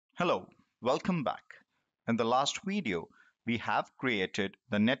Hello, welcome back. In the last video, we have created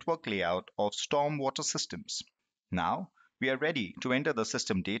the network layout of stormwater systems. Now, we are ready to enter the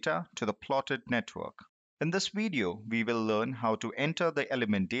system data to the plotted network. In this video, we will learn how to enter the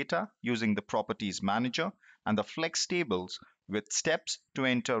element data using the Properties Manager and the Flex tables with steps to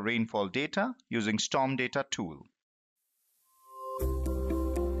enter rainfall data using Storm Data tool.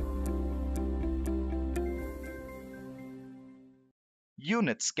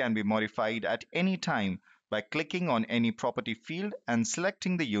 Units can be modified at any time by clicking on any property field and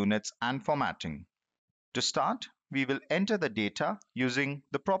selecting the units and formatting. To start, we will enter the data using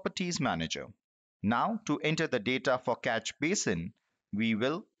the Properties Manager. Now, to enter the data for Catch Basin, we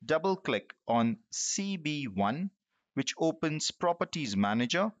will double-click on CB1, which opens Properties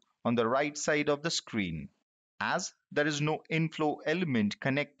Manager on the right side of the screen. As there is no inflow element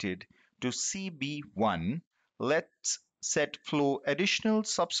connected to CB1, let's set flow additional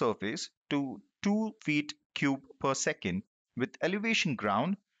subsurface to 2 feet cube per second with elevation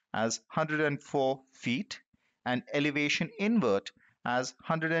ground as 104 feet and elevation invert as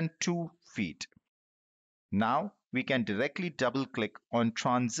 102 feet. Now we can directly double-click on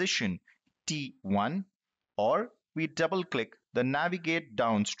transition T1, or we double-click the navigate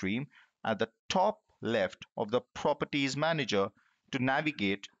downstream at the top left of the Properties Manager to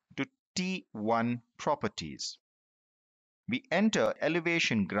navigate to T1 properties. We enter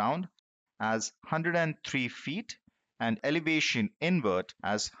elevation ground as 103 feet and elevation invert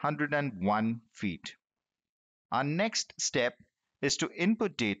as 101 feet. Our next step is to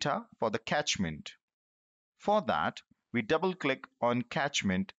input data for the catchment. For that, we double-click on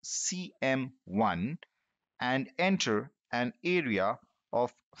catchment CM1 and enter an area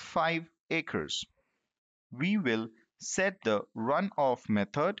of 5 acres. We will set the runoff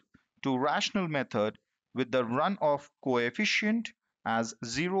method to rational method with the runoff coefficient as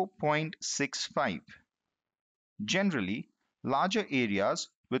 0.65. Generally, larger areas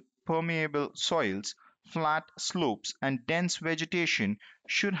with permeable soils, flat slopes, and dense vegetation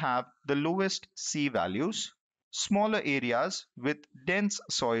should have the lowest C values. Smaller areas with dense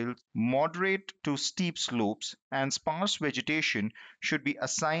soils, moderate to steep slopes, and sparse vegetation should be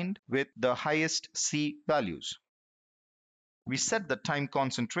assigned with the highest C values. We set the time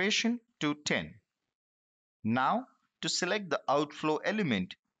concentration to 10. Now, to select the outflow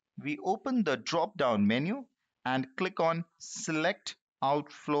element, we open the drop-down menu and click on Select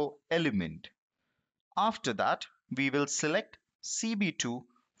Outflow Element. After that, we will select CB2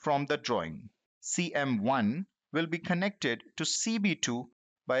 from the drawing. CM1 will be connected to CB2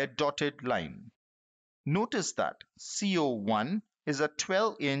 by a dotted line. Notice that CO1 is a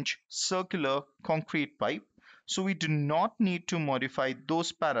 12-inch circular concrete pipe, so we do not need to modify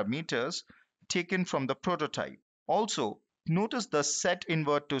those parameters taken from the prototype. Also, notice the set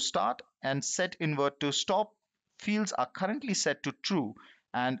invert to start and set invert to stop fields are currently set to true,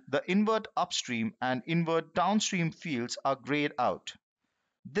 and the invert upstream and invert downstream fields are grayed out.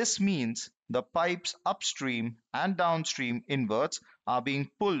 This means the pipe's upstream and downstream inverts are being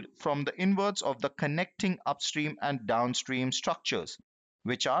pulled from the inverts of the connecting upstream and downstream structures,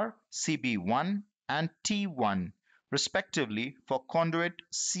 which are CB1 and T1, respectively, for conduit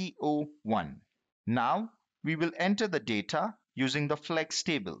CO1. Now, we will enter the data using the Flex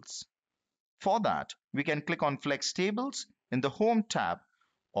tables. For that, we can click on Flex tables in the Home tab,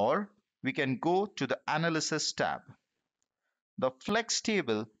 or we can go to the Analysis tab. The Flex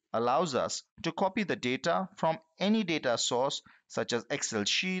table allows us to copy the data from any data source such as Excel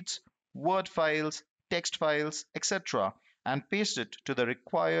sheets, Word files, text files, etc. and paste it to the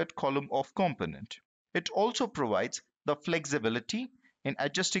required column of component. It also provides the flexibility in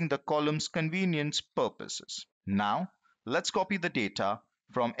adjusting the column's convenience purposes. Now, let's copy the data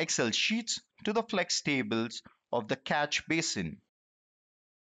from Excel sheets to the Flex tables of the Catch Basin.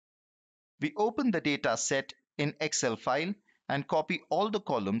 We open the data set in Excel file and copy all the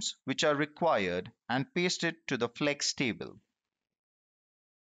columns which are required and paste it to the Flex table.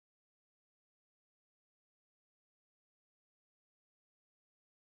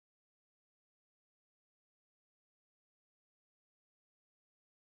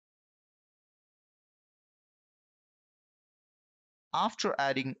 After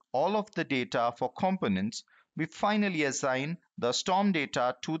adding all of the data for components, we finally assign the storm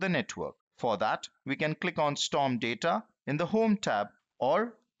data to the network. For that, we can click on Storm Data in the Home tab,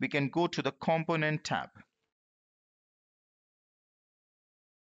 or we can go to the Component tab.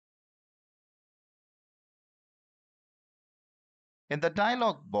 In the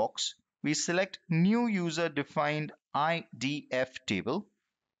dialog box, we select New User Defined IDF Table.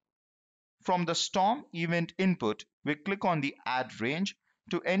 From the Storm Event input, we click on the Add Range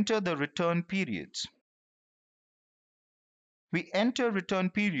to enter the return periods. We enter return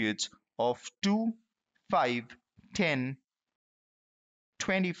periods of 2, 5, 10,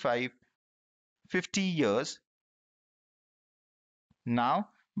 25, 50 years. Now,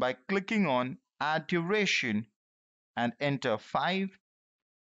 by clicking on Add Duration and enter 5,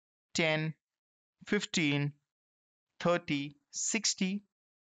 10, 15, 30, 60,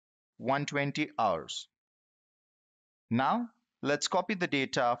 120 hours. Now, let's copy the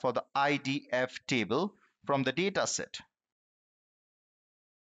data for the IDF table from the dataset.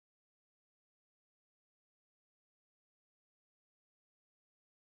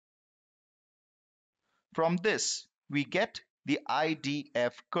 From this, we get the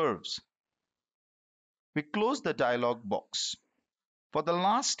IDF curves. We close the dialog box. For the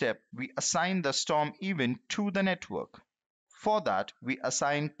last step, we assign the storm event to the network. For that, we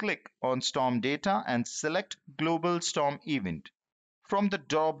click on Storm Data and select Global Storm Event. From the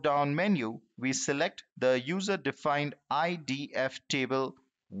drop-down menu, we select the user-defined IDF table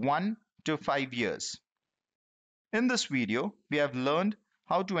 1 to 5 years. In this video, we have learned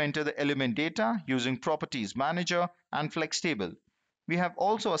how to enter the element data using Properties Manager and Flex Table. We have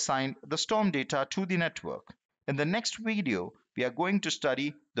also assigned the storm data to the network. In the next video, we are going to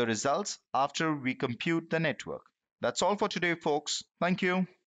study the results after we compute the network. That's all for today, folks. Thank you.